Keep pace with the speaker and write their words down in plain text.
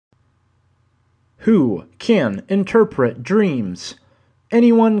Who can interpret dreams?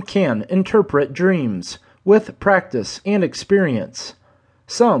 Anyone can interpret dreams, with practice and experience.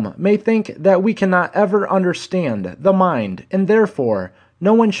 Some may think that we cannot ever understand the mind, and therefore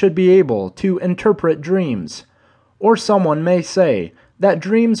no one should be able to interpret dreams. Or someone may say that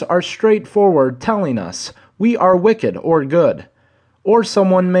dreams are straightforward telling us we are wicked or good. Or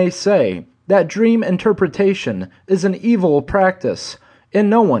someone may say that dream interpretation is an evil practice, and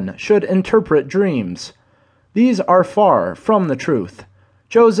no one should interpret dreams. These are far from the truth.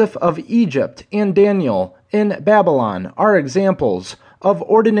 Joseph of Egypt and Daniel in Babylon are examples of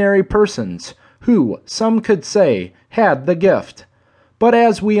ordinary persons who, some could say, had the gift. But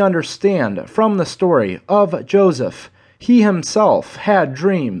as we understand from the story of Joseph, he himself had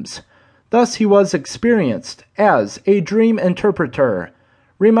dreams. Thus he was experienced as a dream interpreter.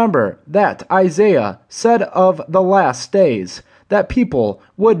 Remember that Isaiah said of the last days that people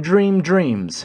would dream dreams.